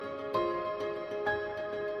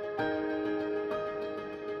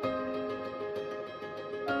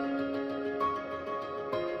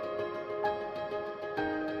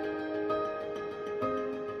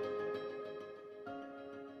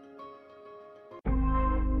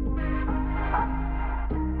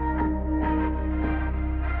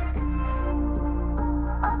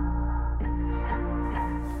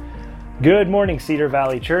Good morning, Cedar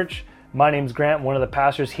Valley Church. My name's Grant, one of the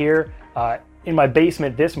pastors here in my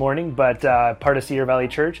basement this morning, but part of Cedar Valley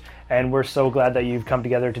Church, and we're so glad that you've come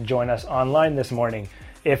together to join us online this morning.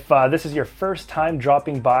 If this is your first time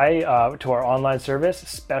dropping by to our online service,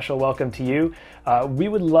 special welcome to you. We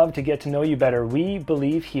would love to get to know you better. We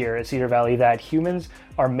believe here at Cedar Valley that humans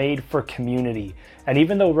are made for community. And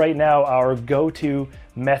even though right now our go-to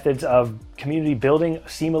methods of community building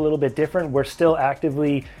seem a little bit different, we're still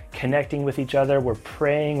actively connecting with each other. We're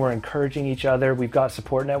praying, we're encouraging each other. We've got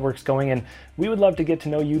support networks going, and we would love to get to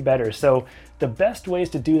know you better. So the best ways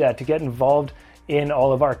to do that, to get involved in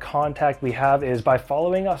all of our contact we have, is by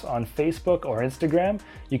following us on Facebook or Instagram.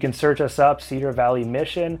 You can search us up, Cedar Valley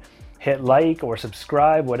Mission, hit like or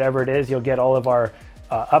subscribe, whatever it is. You'll get all of our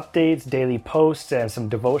updates, daily posts, and some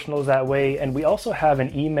devotionals that way. And we also have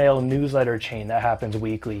an email newsletter chain that happens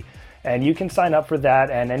weekly. And you can sign up for that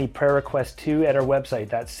and any prayer requests too at our website,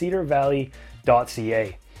 that's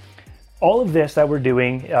cedarvalley.ca. All of this that we're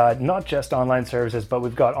doing, not just online services, but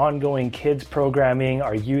we've got ongoing kids programming,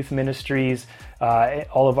 our youth ministries,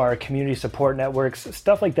 all of our community support networks,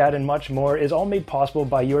 stuff like that and much more is all made possible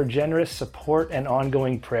by your generous support and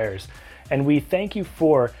ongoing prayers. And we thank you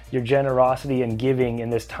for your generosity and giving in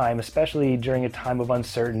this time, especially during a time of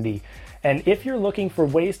uncertainty. And if you're looking for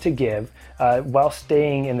ways to give while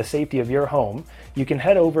staying in the safety of your home, you can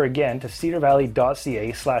head over again to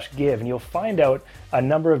cedarvalley.ca/give, and you'll find out a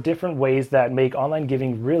number of different ways that make online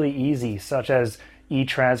giving really easy, such as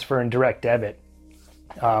e-transfer and direct debit.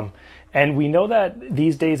 And we know that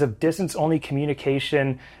these days of distance-only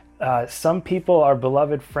communication, some people, our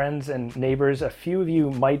beloved friends and neighbors, a few of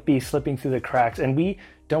you might be slipping through the cracks, and we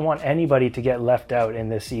don't want anybody to get left out in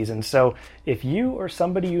this season. So if you or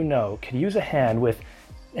somebody you know could use a hand with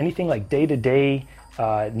anything like day-to-day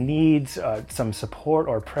needs, some support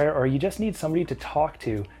or prayer, or you just need somebody to talk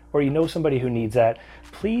to, or you know somebody who needs that,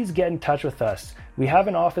 please get in touch with us. We have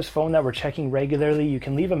an office phone that we're checking regularly. You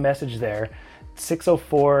can leave a message there,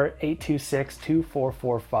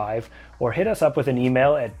 604-826-2445, or hit us up with an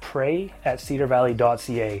email at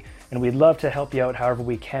pray@cedarvalley.ca, and we'd love to help you out however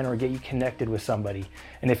we can or get you connected with somebody.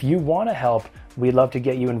 And if you want to help, we'd love to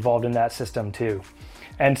get you involved in that system too.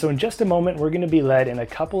 And so in just a moment, we're going to be led in a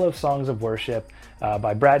couple of songs of worship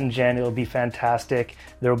by Brad and Jen. It'll be fantastic.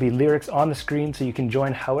 There will be lyrics on the screen so you can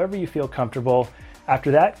join however you feel comfortable.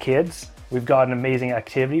 After that, kids, we've got an amazing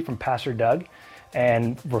activity from Pastor Doug,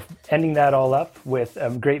 and we're ending that all up with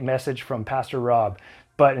a great message from Pastor Rob.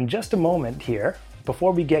 But in just a moment here,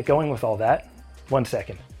 before we get going with all that, 1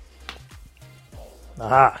 second.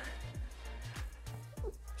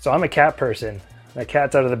 So I'm a cat person. My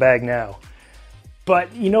cat's out of the bag now.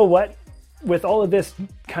 But you know what? With all of this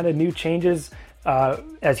kind of new changes,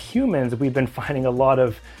 as humans, we've been finding a lot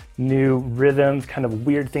of new rhythms, kind of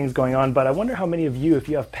weird things going on. But I wonder how many of you, if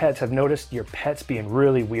you have pets, have noticed your pets being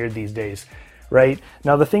really weird these days, right?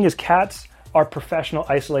 Now, the thing is, cats are professional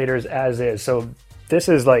isolators as is. So this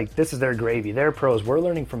is their gravy. They're pros. We're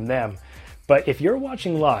learning from them. But if you're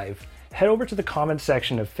watching live, head over to the comments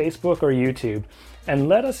section of Facebook or YouTube and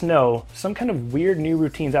let us know some kind of weird new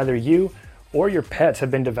routines either you or your pets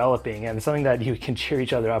have been developing, and something that you can cheer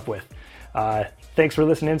each other up with. Thanks for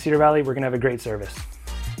listening, Cedar Valley. We're going to have a great service.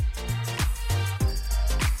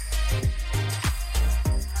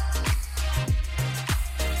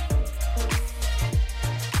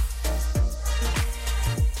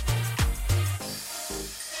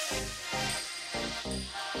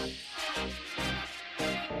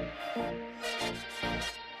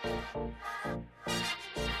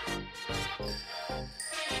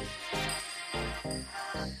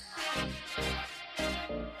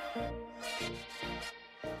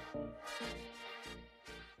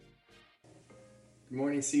 Good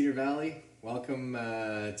morning, Cedar Valley. Welcome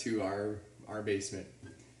to our basement.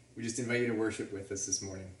 We just invite you to worship with us this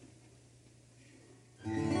morning.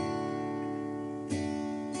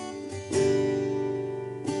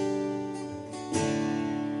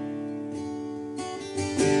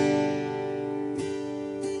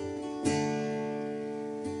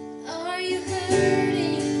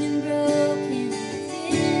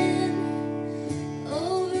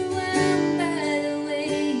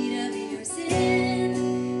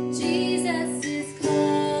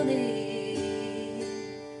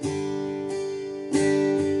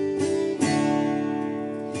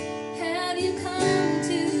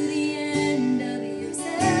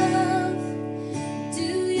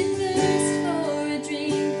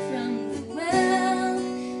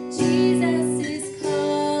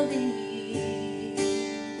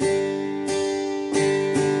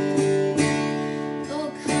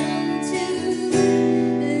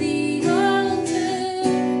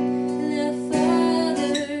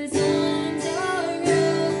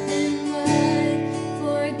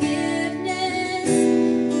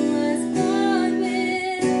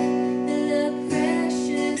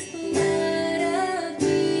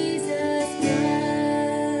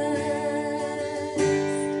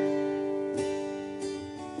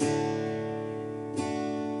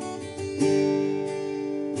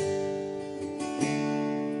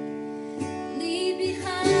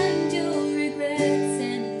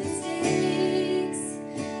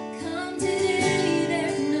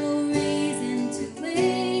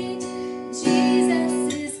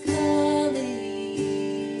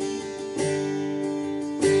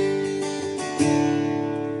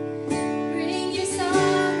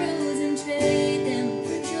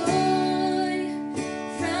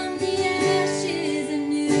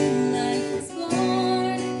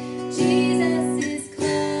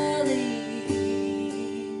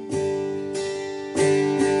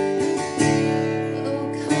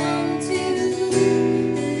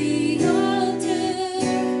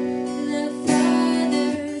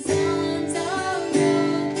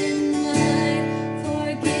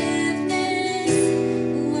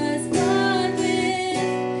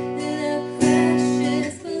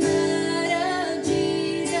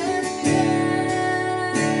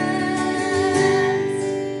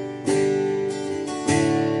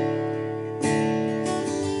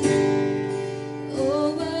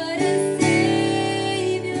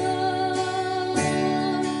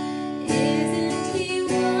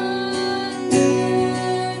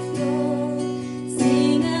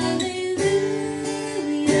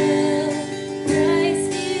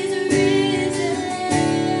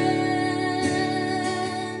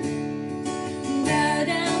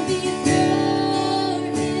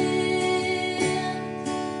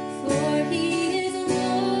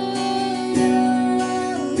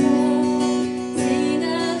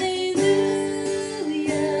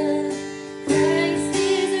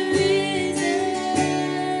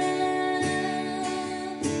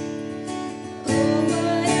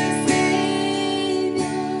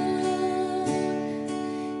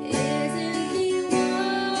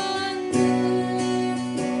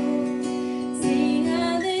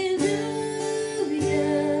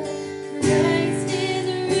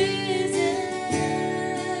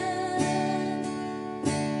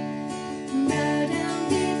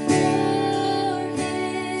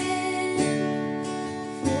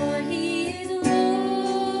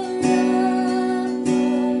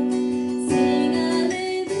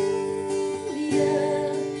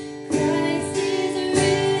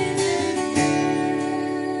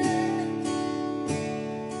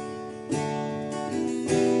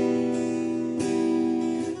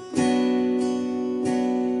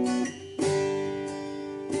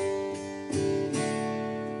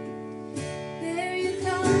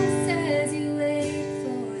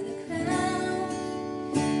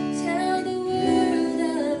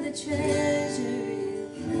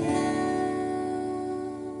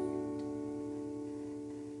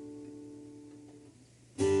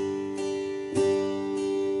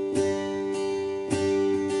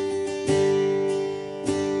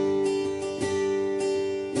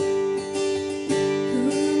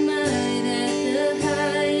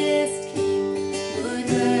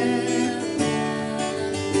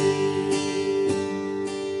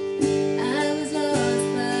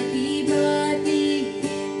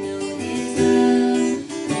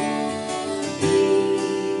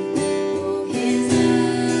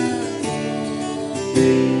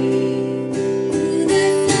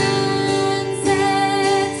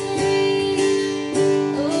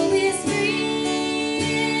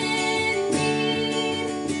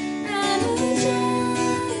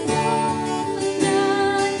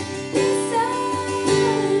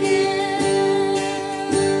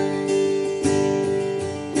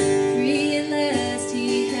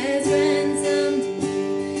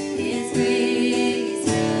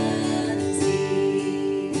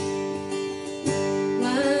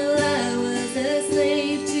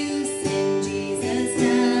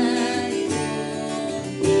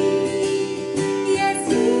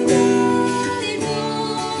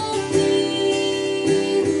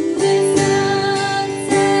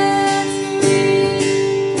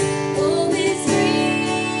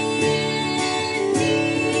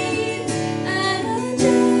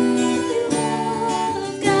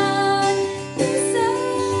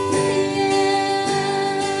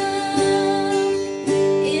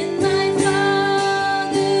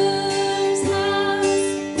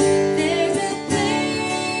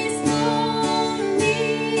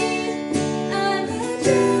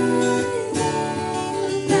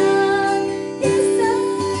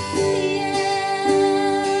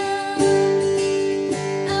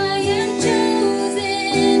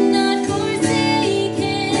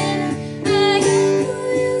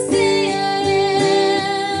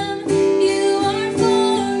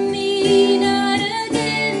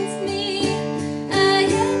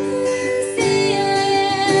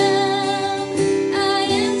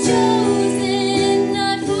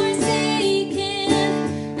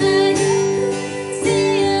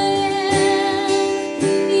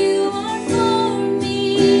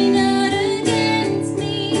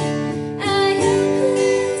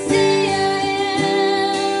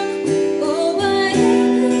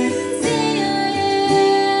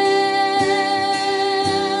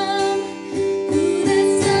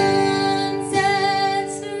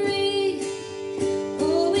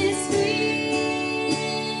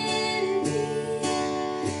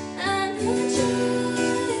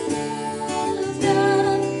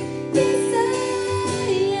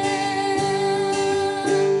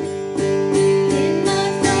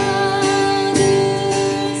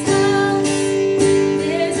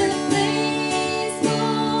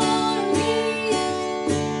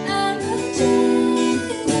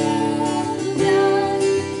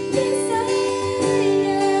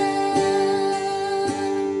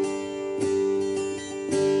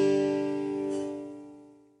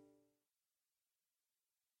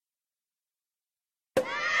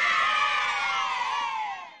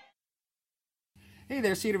 Hey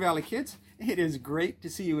there, Cedar Valley kids. It is great to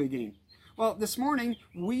see you again. Well, this morning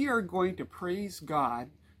we are going to praise God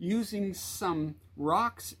using some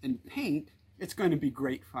rocks and paint. It's going to be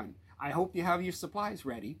great fun. I hope you have your supplies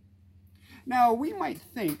ready. Now, we might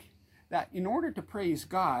think that in order to praise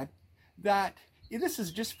God, that this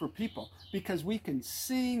is just for people because we can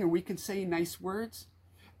sing and we can say nice words.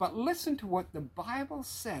 But listen to what the Bible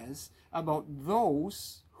says about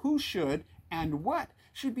those who should and what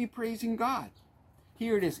should be praising God.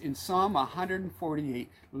 Here it is in Psalm 148.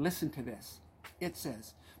 Listen to this. It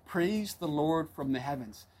says, "Praise the Lord from the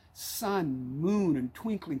heavens, sun, moon, and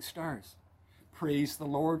twinkling stars. Praise the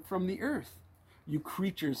Lord from the earth, you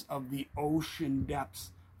creatures of the ocean depths,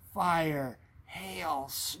 fire, hail,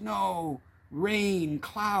 snow, rain,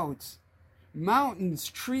 clouds, mountains,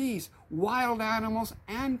 trees, wild animals,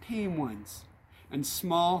 and tame ones, and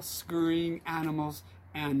small scurrying animals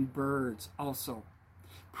and birds also.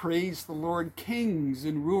 Praise the Lord, kings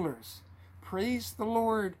and rulers. Praise the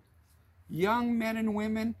Lord, young men and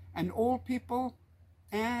women, and old people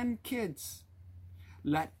and kids.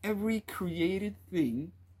 Let every created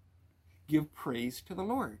thing give praise to the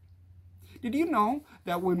Lord." Did you know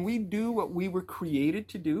that when we do what we were created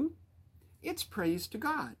to do, it's praise to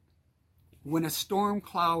God? When a storm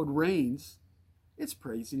cloud rains, it's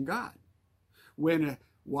praising God. When a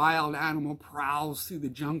wild animal prowls through the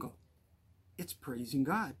jungle, it's praising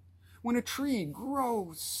God. When a tree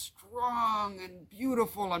grows strong and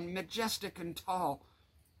beautiful and majestic and tall,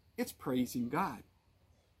 it's praising God.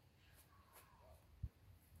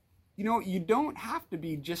 You know, you don't have to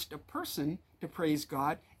be just a person to praise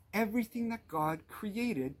God. Everything that God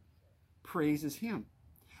created praises Him.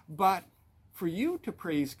 But for you to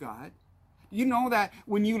praise God, you know that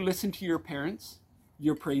when you listen to your parents,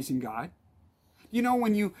 you're praising God. You know,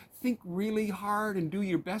 when you think really hard and do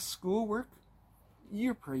your best schoolwork,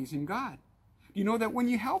 you're praising God. You know that when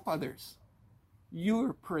you help others,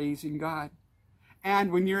 you're praising God.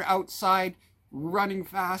 And when you're outside running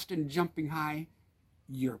fast and jumping high,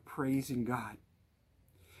 you're praising God.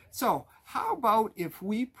 So how about if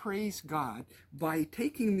we praise God by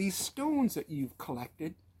taking these stones that you've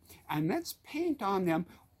collected and let's paint on them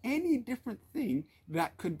any different thing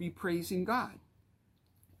that could be praising God.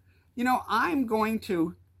 You know, I'm going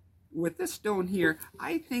to, with this stone here,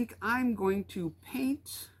 I think I'm going to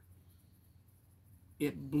paint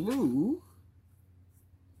it blue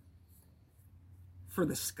for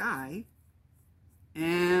the sky,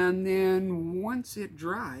 and then once it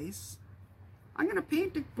dries, I'm going to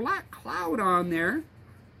paint a black cloud on there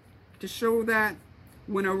to show that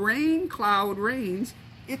when a rain cloud rains,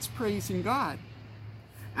 it's praising God.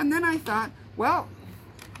 And then I thought, well,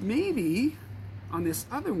 maybe on this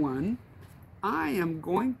other one, I am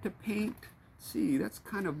going to paint, see, that's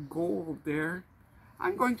kind of gold there.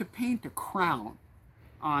 I'm going to paint a crown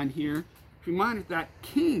on here to remind us that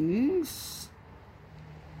kings,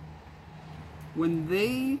 when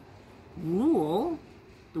they rule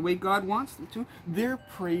the way God wants them to, they're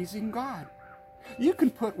praising God. You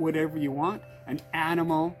can put whatever you want, an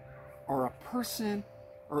animal or a person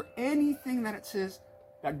or anything that it says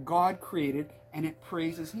that God created, and it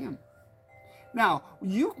praises Him. Now,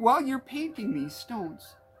 while you're painting these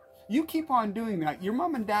stones, you keep on doing that. Your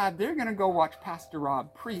mom and dad, they're going to go watch Pastor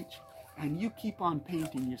Rob preach, and you keep on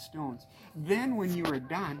painting your stones. Then when you are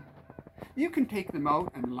done, you can take them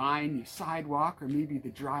out and line your sidewalk or maybe the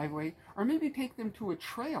driveway, or maybe take them to a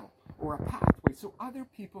trail or a pathway so other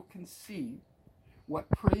people can see what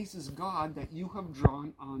praises God that you have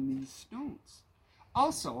drawn on these stones.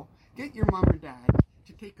 Also, get your mom or dad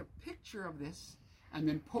to take a picture of this and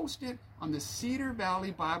then post it on the Cedar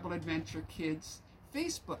Valley Bible Adventure Kids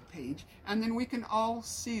Facebook page, and then we can all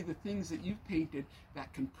see the things that you've painted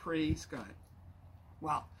that can praise God.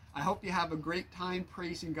 Well, I hope you have a great time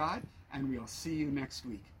praising God, and we'll see you next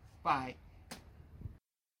week. Bye.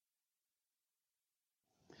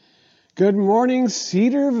 Good morning,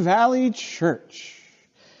 Cedar Valley Church.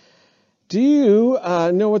 Do you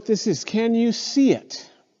know what this is? Can you see it?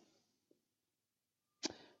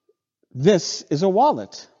 This is a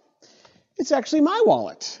wallet. It's actually my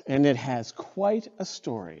wallet, and it has quite a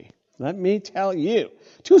story. Let me tell you.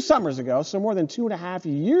 2 summers ago, so more than 2.5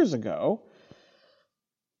 years ago,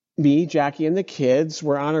 me, Jackie, and the kids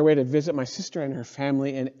were on our way to visit my sister and her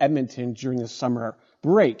family in Edmonton during the summer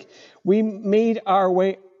break. We made our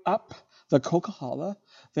way up the Coquihalla,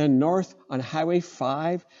 then north on Highway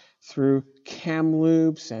 5 through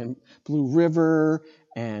Kamloops and Blue River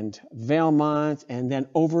and Valemont, and then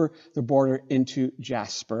over the border into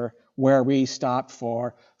Jasper, where we stopped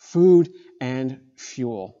for food and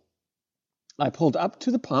fuel. I pulled up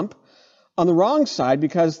to the pump on the wrong side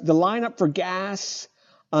because the lineup for gas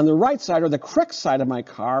on the right side, or the correct side of my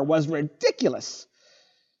car, was ridiculous.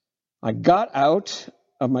 I got out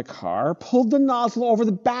of my car, pulled the nozzle over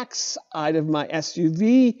the back side of my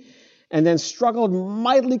SUV, and then struggled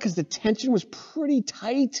mightily because the tension was pretty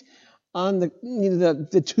tight on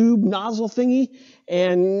the tube nozzle thingy,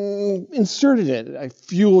 and inserted it. I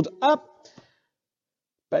fueled up,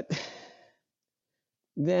 but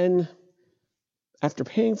then after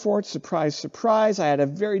paying for it, surprise, surprise, I had a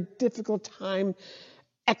very difficult time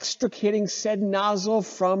extricating said nozzle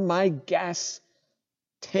from my gas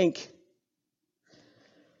tank.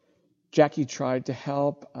 Jackie tried to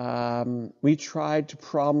help. We tried to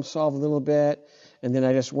problem solve a little bit, and then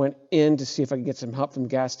I just went in to see if I could get some help from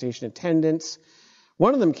gas station attendants.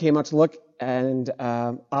 One of them came out to look and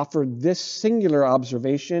offered this singular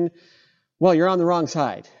observation: well, you're on the wrong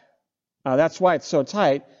side. That's why it's so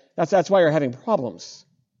tight. That's why you're having problems.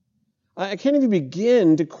 I can't even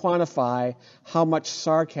begin to quantify how much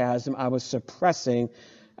sarcasm I was suppressing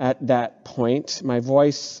at that point. My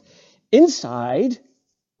voice inside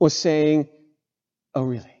was saying, oh,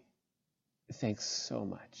 really? Thanks so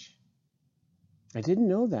much. I didn't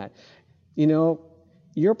know that.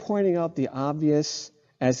 You're pointing out the obvious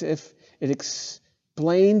as if it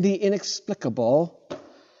explained the inexplicable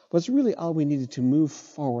was really all we needed to move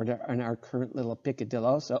forward in our current little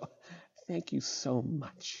picadillo. So thank you so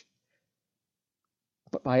much.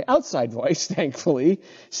 But my outside voice, thankfully,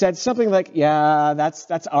 said something like, yeah,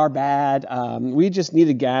 that's our bad. We just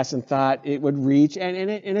needed gas and thought it would reach, and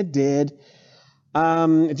it did.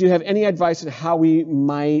 Do you have any advice on how we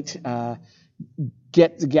might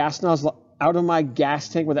get the gas nozzle out of my gas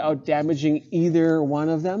tank without damaging either one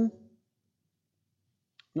of them?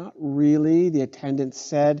 Not really, the attendant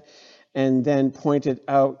said, and then pointed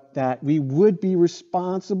out that we would be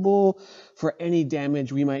responsible for any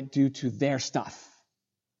damage we might do to their stuff.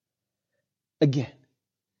 Again,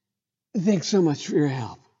 thanks so much for your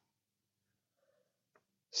help,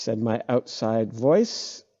 said my outside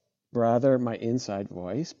voice, rather my inside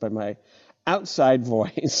voice, but my outside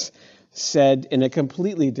voice said in a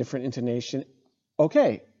completely different intonation,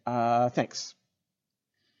 okay, thanks.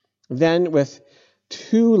 Then with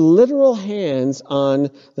two literal hands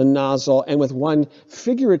on the nozzle and with one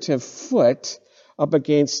figurative foot up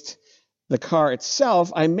against the car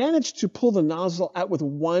itself, I managed to pull the nozzle out with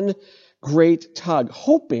one great tug,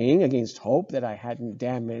 hoping against hope that I hadn't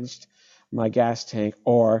damaged my gas tank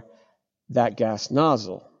or that gas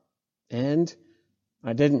nozzle. And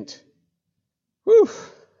I didn't. Whew,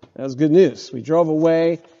 that was good news. We drove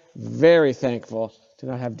away, very thankful to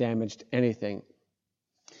not have damaged anything.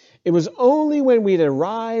 It was only when we'd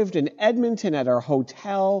arrived in Edmonton at our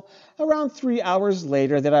hotel around 3 hours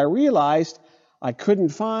later that I realized I couldn't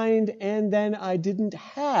find, and then I didn't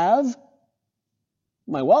have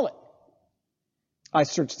my wallet. I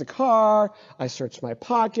searched the car, I searched my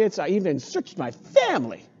pockets, I even searched my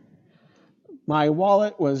family. My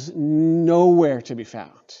wallet was nowhere to be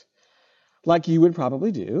found. Like you would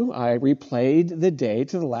probably do, I replayed the day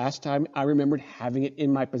to the last time I remembered having it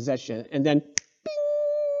in my possession, and then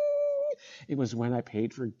bing, it was when I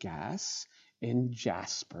paid for gas in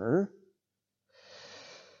Jasper.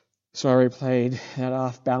 So I replayed that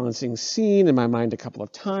off-balancing scene in my mind a couple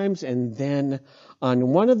of times, and then on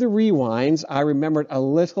one of the rewinds, I remembered a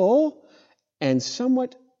little and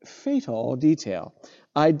somewhat fatal detail.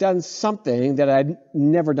 I'd done something that I'd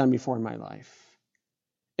never done before in my life.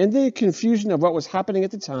 In the confusion of what was happening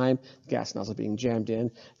at the time, the gas nozzle being jammed in,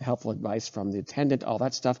 the helpful advice from the attendant, all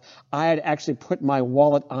that stuff, I had actually put my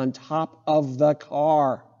wallet on top of the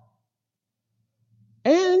car.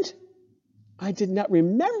 And I did not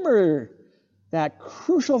remember that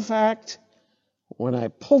crucial fact when I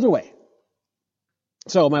pulled away.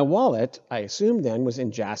 So my wallet, I assumed then, was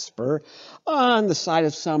in Jasper on the side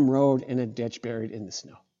of some road in a ditch buried in the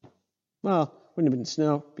snow. Well, wouldn't have been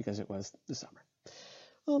snow because it was the summer.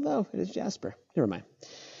 Although it is Jasper. Never mind.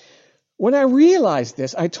 When I realized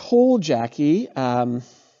this, I told Jackie, then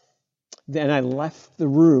I left the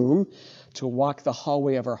room to walk the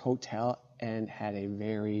hallway of our hotel and had a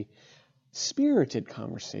very spirited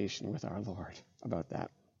conversation with our Lord about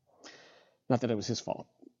that. Not that it was his fault.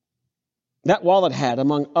 That wallet had,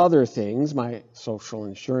 among other things, my social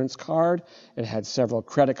insurance card. It had several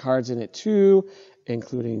credit cards in it too,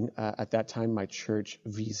 including, at that time, my church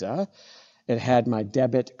Visa. It had my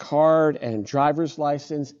debit card and driver's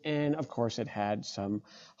license, and of course it had some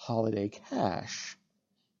holiday cash.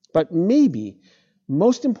 But maybe,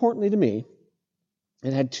 most importantly to me,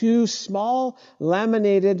 it had two small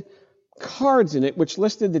laminated cards in it which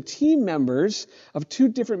listed the team members of 2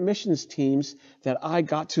 different missions teams that I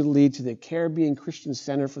got to lead to the Caribbean Christian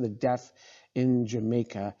Center for the Deaf in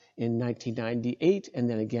Jamaica in 1998 and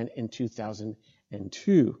then again in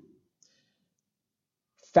 2002.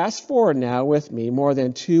 Fast forward now with me more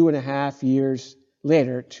than 2.5 years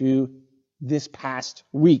later to this past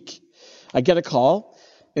week. I get a call.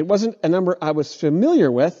 It wasn't a number I was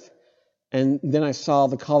familiar with, and then I saw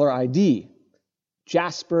the caller ID.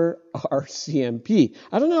 Jasper RCMP.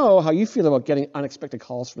 I don't know how you feel about getting unexpected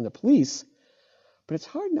calls from the police, but it's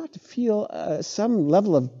hard not to feel some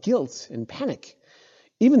level of guilt and panic,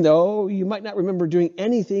 even though you might not remember doing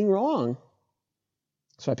anything wrong.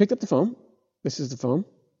 So I picked up the phone. This is the phone.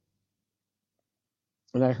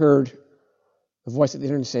 And I heard a voice at the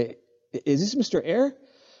other end say, "Is this Mr. Eyre?"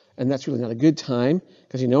 And that's really not a good time,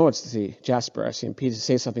 because it's the Jasper RCMP to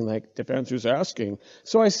say something like, "Defense is asking."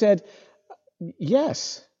 So I said,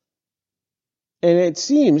 "Yes." And it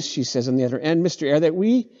seems, she says on the other end, "Mr. Eyre, that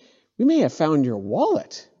we may have found your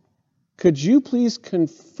wallet. Could you please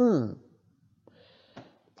confirm?"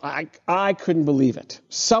 I couldn't believe it.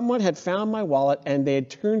 Someone had found my wallet and they had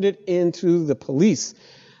turned it into the police.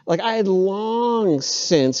 I had long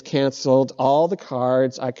since canceled all the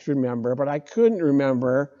cards I could remember, but I couldn't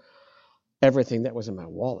remember everything that was in my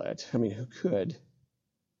wallet. I mean, who could?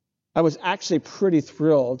 I was actually pretty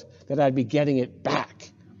thrilled that I'd be getting it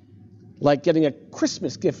back, like getting a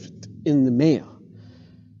Christmas gift in the mail.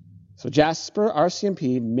 So Jasper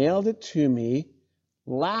RCMP mailed it to me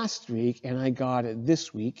last week, and I got it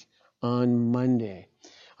this week on Monday.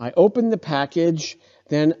 I opened the package,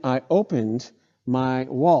 then I opened my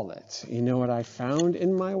wallet. You know what I found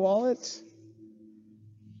in my wallet?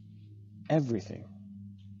 Everything.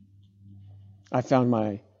 I found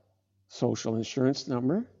my social insurance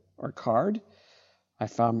number or card. I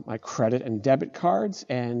found my credit and debit cards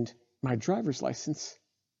and my driver's license.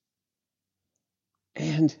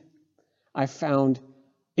 And I found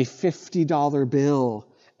a $50 bill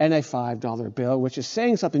and a $5 bill, which is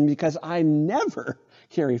saying something because I never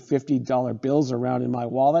carry $50 bills around in my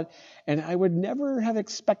wallet, and I would never have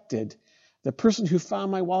expected the person who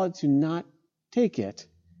found my wallet to not take it,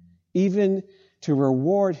 even to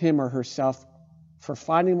reward him or herself for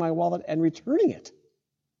finding my wallet and returning it.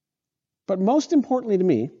 But most importantly to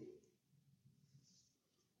me,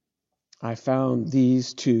 I found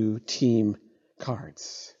these 2 team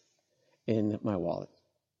cards in my wallet.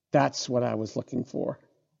 That's what I was looking for.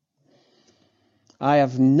 I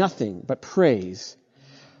have nothing but praise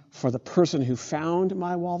for the person who found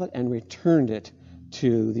my wallet and returned it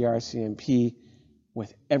to the RCMP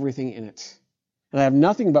with everything in it. And I have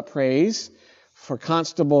nothing but praise for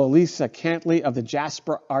Constable Lisa Cantley of the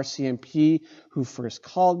Jasper RCMP, who first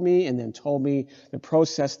called me and then told me the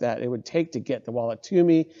process that it would take to get the wallet to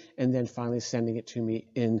me, and then finally sending it to me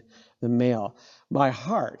in the mail. My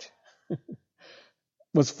heart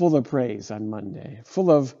was full of praise on Monday,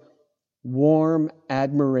 full of warm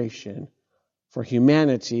admiration for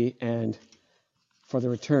humanity and for the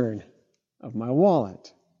return of my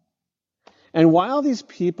wallet. And while these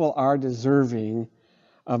people are deserving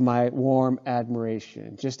of my warm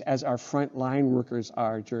admiration, just as our frontline workers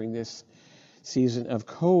are during this season of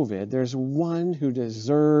COVID, there's one who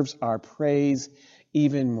deserves our praise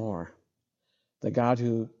even more: the God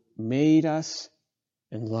who made us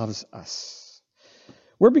and loves us.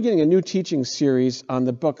 We're beginning a new teaching series on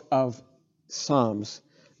the book of Psalms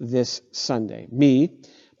this Sunday. Me,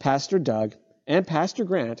 Pastor Doug, and Pastor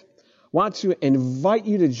Grant want to invite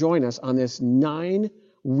you to join us on this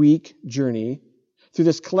 9-week journey through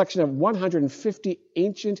this collection of 150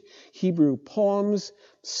 ancient Hebrew poems,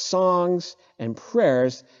 songs, and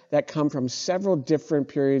prayers that come from several different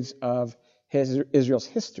periods of Israel's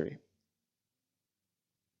history.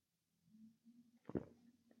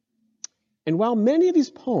 And while many of these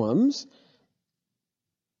poems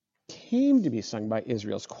came to be sung by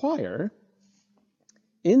Israel's choir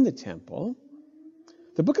in the temple,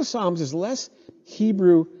 the book of Psalms is less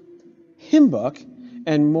Hebrew hymn book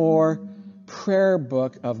and more prayer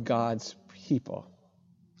book of God's people.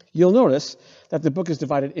 You'll notice that the book is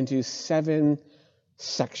divided into 7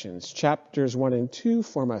 sections. Chapters 1 and 2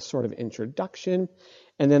 form a sort of introduction,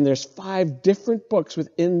 and then there's 5 different books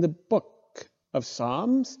within the book of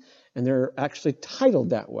Psalms, and they're actually titled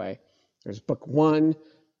that way. There's book 1,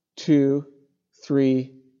 2,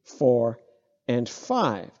 3, 4, and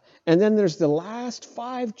 5. And then there's the last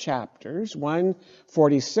 5 chapters,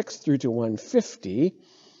 146 through to 150,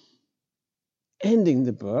 ending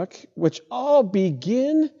the book, which all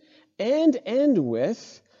begin and end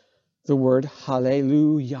with the word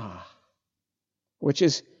hallelujah, which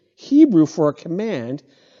is Hebrew for a command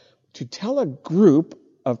to tell a group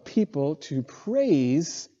of people to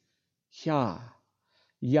praise Yah.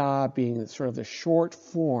 Yah being sort of the short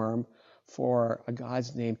form for a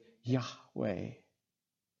God's name, Yahweh.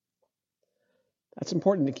 That's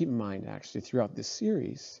important to keep in mind, actually, throughout this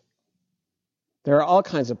series. There are all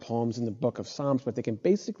kinds of poems in the book of Psalms, but they can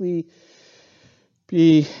basically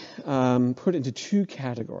be put into two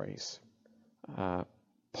categories.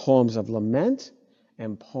 Poems of lament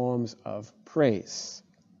and poems of praise.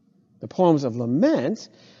 The poems of lament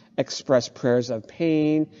express prayers of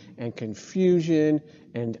pain and confusion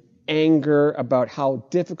and anger about how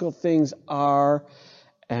difficult things are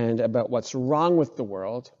and about what's wrong with the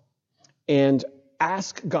world, and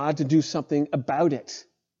ask God to do something about it.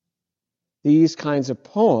 These kinds of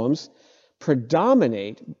poems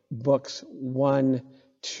predominate books 1,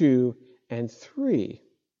 2, and 3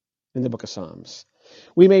 in the book of Psalms.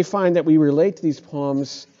 We may find that we relate to these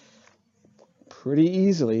poems pretty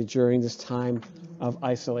easily during this time of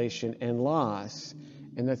isolation and loss,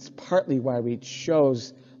 and that's partly why we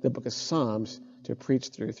chose the book of Psalms to preach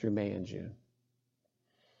through May and June.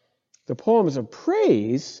 The poems of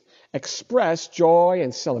praise express joy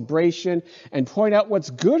and celebration and point out what's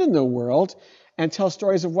good in the world and tell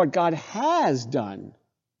stories of what God has done.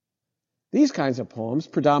 These kinds of poems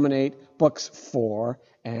predominate books 4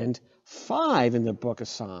 and 5 in the book of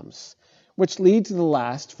Psalms, which lead to the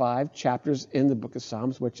last 5 chapters in the book of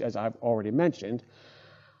Psalms, which, as I've already mentioned,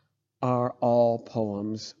 are all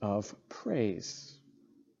poems of praise.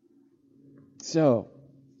 So,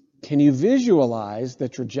 can you visualize the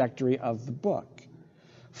trajectory of the book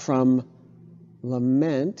from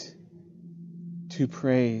lament to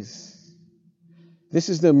praise? This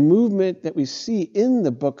is the movement that we see in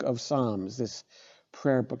the book of Psalms, this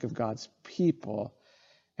prayer book of God's people.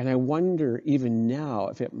 And I wonder even now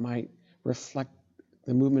if it might reflect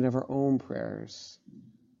the movement of our own prayers,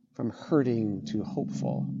 from hurting to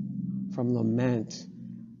hopeful, from lament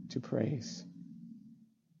to praise.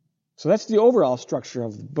 So that's the overall structure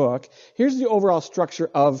of the book. Here's the overall structure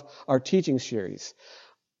of our teaching series.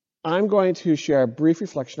 I'm going to share a brief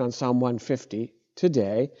reflection on Psalm 150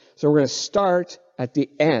 today. So we're going to start at the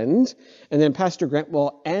end, and then Pastor Grant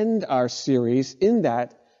will end our series in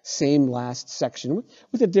that same last section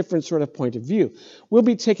with a different sort of point of view. We'll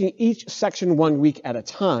be taking each section 1 week at a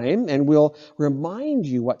time, and we'll remind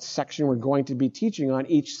you what section we're going to be teaching on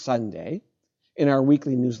each Sunday in our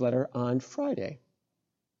weekly newsletter on Friday.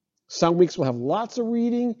 Some weeks we'll have lots of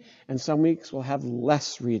reading, and some weeks we'll have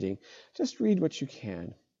less reading. Just read what you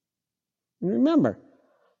can. And remember,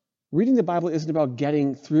 reading the Bible isn't about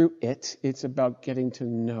getting through it. It's about getting to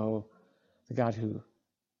know the God who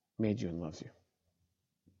made you and loves you.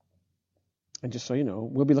 And just so you know,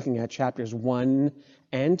 we'll be looking at chapters 1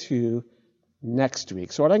 and 2 next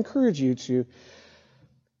week. So I'd encourage you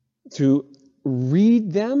to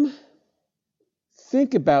read them,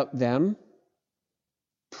 think about them,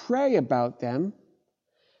 pray about them,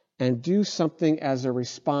 and do something as a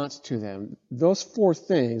response to them. Those 4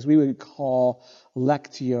 things we would call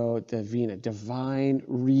lectio divina, divine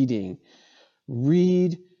reading.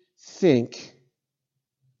 Read, think,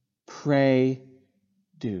 pray,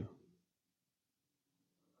 do.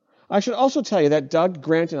 I should also tell you that Doug,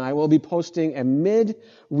 Grant, and I will be posting a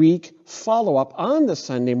mid-week follow-up on the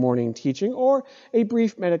Sunday morning teaching or a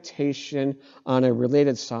brief meditation on a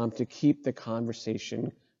related psalm to keep the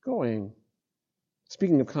conversation going.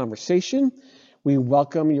 Speaking of conversation, we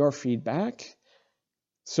welcome your feedback.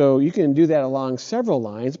 So you can do that along several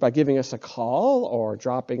lines by giving us a call or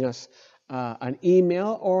dropping us an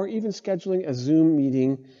email or even scheduling a Zoom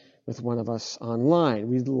meeting with one of us online.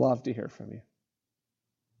 We'd love to hear from you.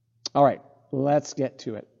 All right, let's get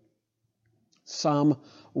to it. Psalm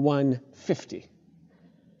 150.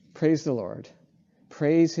 Praise the Lord.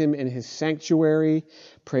 Praise him in his sanctuary.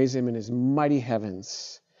 Praise him in his mighty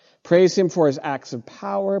heavens. Praise him for his acts of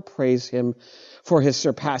power. Praise him for his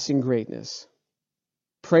surpassing greatness.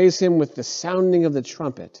 Praise him with the sounding of the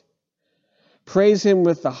trumpet. Praise him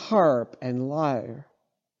with the harp and lyre.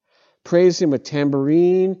 Praise him with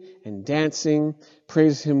tambourine and dancing.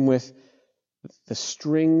 Praise him with the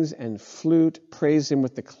strings and flute. Praise him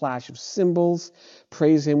with the clash of cymbals.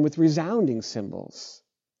 Praise him with resounding cymbals.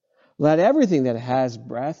 Let everything that has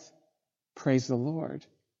breath praise the Lord.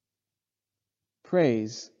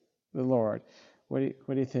 Praise the Lord. What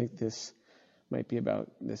do you think this might be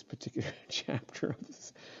about, this particular chapter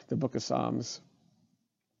of the book of Psalms?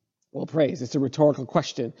 Well, praise. It's a rhetorical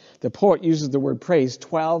question. The poet uses the word praise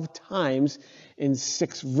 12 times in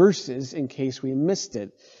 6 verses in case we missed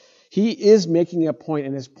it. He is making a point,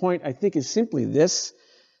 and his point, I think, is simply this,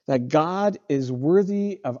 that God is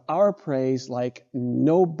worthy of our praise like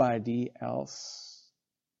nobody else.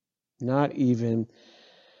 Not even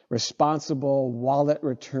responsible,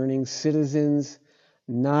 wallet-returning citizens,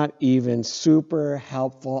 not even super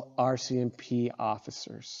helpful RCMP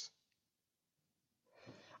officers.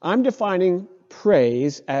 I'm defining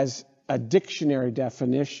praise as a dictionary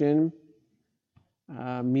definition,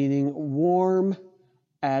 meaning warm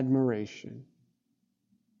admiration.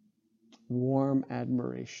 Warm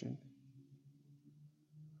admiration.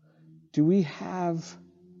 Do we have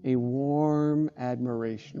a warm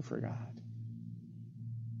admiration for God?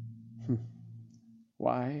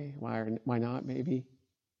 Why? Why not, maybe?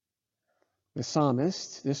 The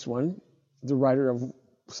psalmist, this one, the writer of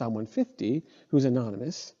Psalm 150, who's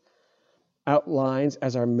anonymous, outlines,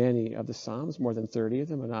 as are many of the Psalms, more than 30 of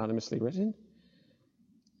them anonymously written.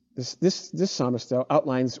 This psalmist, though,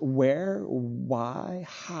 outlines where, why,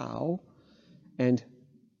 how, and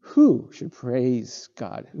who should praise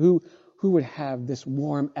God, who would have this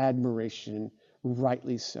warm admiration,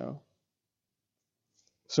 rightly so.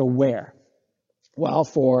 So where? Well,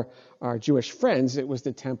 for our Jewish friends, it was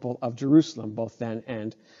the Temple of Jerusalem, both then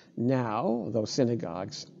and now, though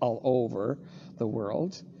synagogues all over the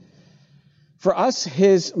world. For us,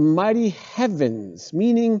 his mighty heavens,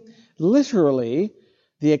 meaning literally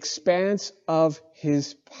the expanse of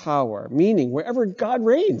his power, meaning wherever God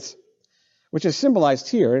reigns, which is symbolized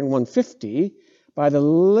here in 150 by the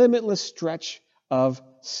limitless stretch of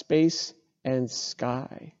space and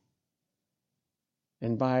sky.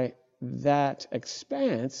 And by that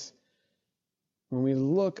expanse, when we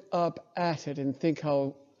look up at it and think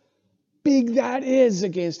how big that is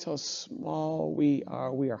against how small we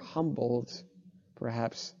are humbled,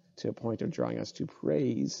 perhaps to a point of drawing us to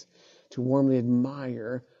praise, to warmly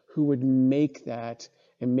admire who would make that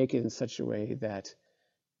and make it in such a way that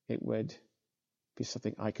it would be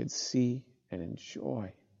something I could see and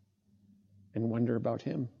enjoy and wonder about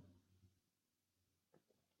him.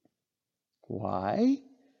 Why?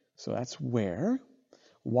 So that's where.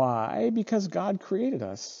 Why? Because God created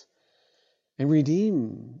us and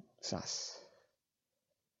redeems us.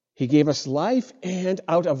 He gave us life, and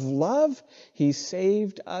out of love, he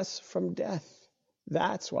saved us from death.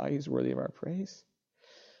 That's why he's worthy of our praise.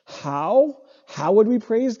 How? How would we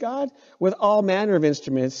praise God? With all manner of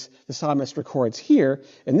instruments, the psalmist records here,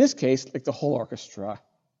 in this case, like the whole orchestra,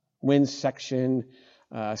 wind section,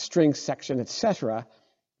 string section, etc.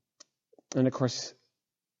 And of course,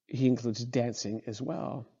 he includes dancing as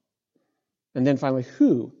well. And then finally,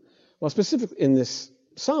 who? Well, specifically in this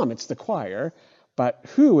psalm, it's the choir, but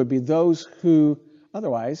who would be those who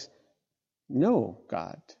otherwise know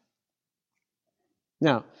God?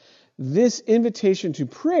 Now, this invitation to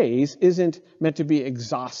praise isn't meant to be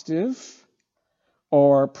exhaustive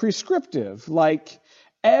or prescriptive, like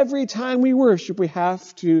every time we worship, we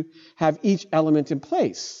have to have each element in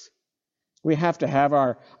place. We have to have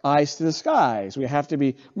our eyes to the skies. We have to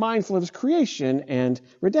be mindful of his creation and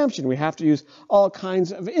redemption. We have to use all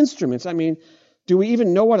kinds of instruments. I mean, do we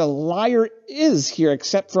even know what a liar is here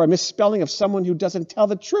except for a misspelling of someone who doesn't tell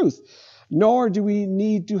the truth? Nor do we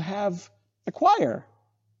need to have a choir.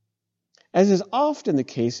 As is often the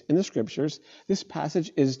case in the Scriptures, this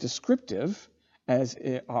passage is descriptive, as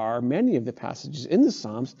are many of the passages in the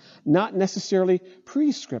Psalms, not necessarily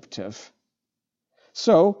prescriptive.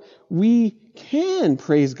 So we can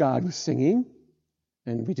praise God with singing,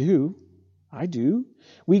 and we do. I do.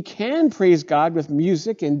 We can praise God with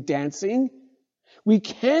music and dancing. We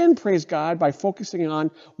can praise God by focusing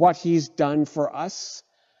on what he's done for us.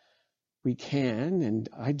 We can, and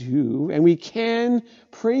I do. And we can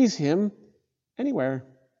praise him anywhere.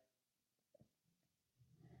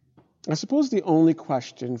 I suppose the only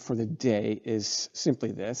question for the day is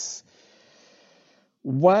simply this.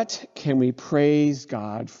 What can we praise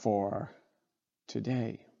God for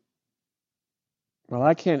today? Well,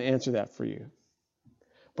 I can't answer that for you.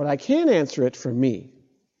 But I can answer it for me.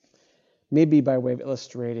 Maybe by way of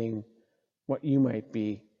illustrating what you might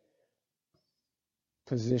be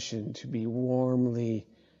positioned to be warmly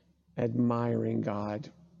admiring God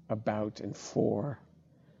about and for.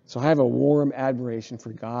 So I have a warm admiration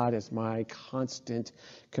for God as my constant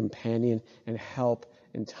companion and help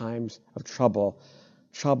in times of trouble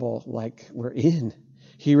like we're in.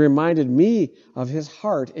 He reminded me of his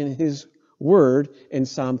heart in his word in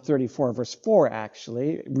Psalm 34, verse 4,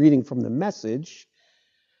 actually, reading from the Message.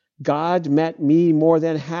 God met me more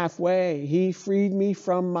than halfway. He freed me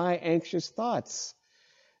from my anxious thoughts.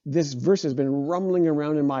 This verse has been rumbling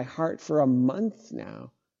around in my heart for a month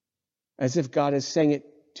now, as if God is saying it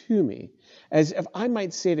to me, as if I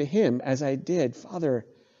might say to him, as I did, Father,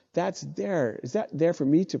 that's there. Is that there for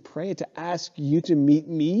me to pray, to ask you to meet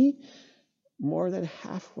me more than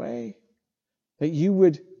halfway? That you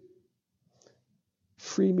would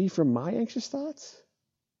free me from my anxious thoughts?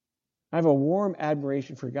 I have a warm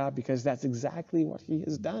admiration for God because that's exactly what he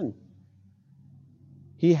has done.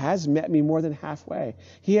 He has met me more than halfway.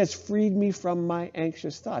 He has freed me from my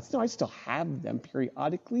anxious thoughts. No, I still have them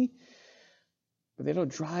periodically, but they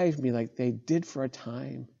don't drive me like they did for a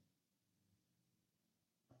time.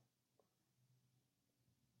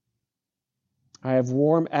 I have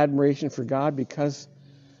warm admiration for God because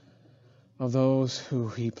of those who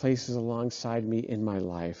he places alongside me in my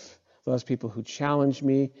life. Those people who challenge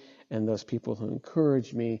me and those people who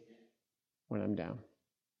encourage me when I'm down.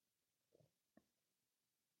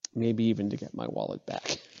 Maybe even to get my wallet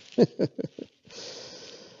back.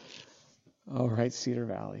 All right, Cedar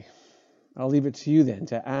Valley. I'll leave it to you then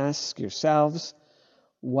to ask yourselves,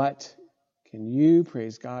 what can you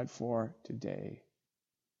praise God for today?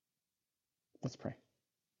 Let's pray.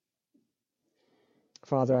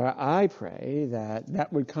 Father, I pray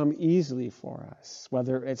that would come easily for us,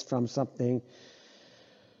 whether it's from something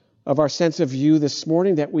of our sense of you this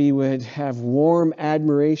morning, that we would have warm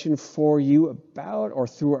admiration for you about, or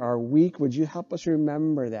through our week. Would you help us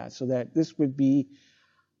remember that, so that this would be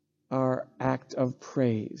our act of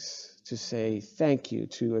praise, to say thank you,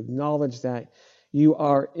 to acknowledge that you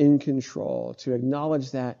are in control, to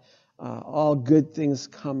acknowledge that all good things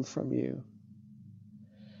come from you.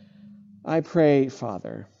 I pray,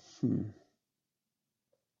 Father,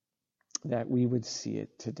 that we would see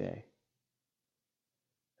it today,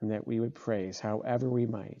 and that we would praise however we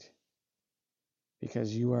might,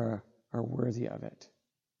 because you are worthy of it.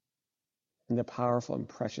 In the powerful and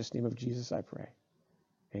precious name of Jesus, I pray.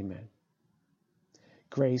 Amen.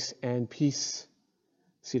 Grace and peace,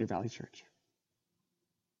 Cedar Valley Church.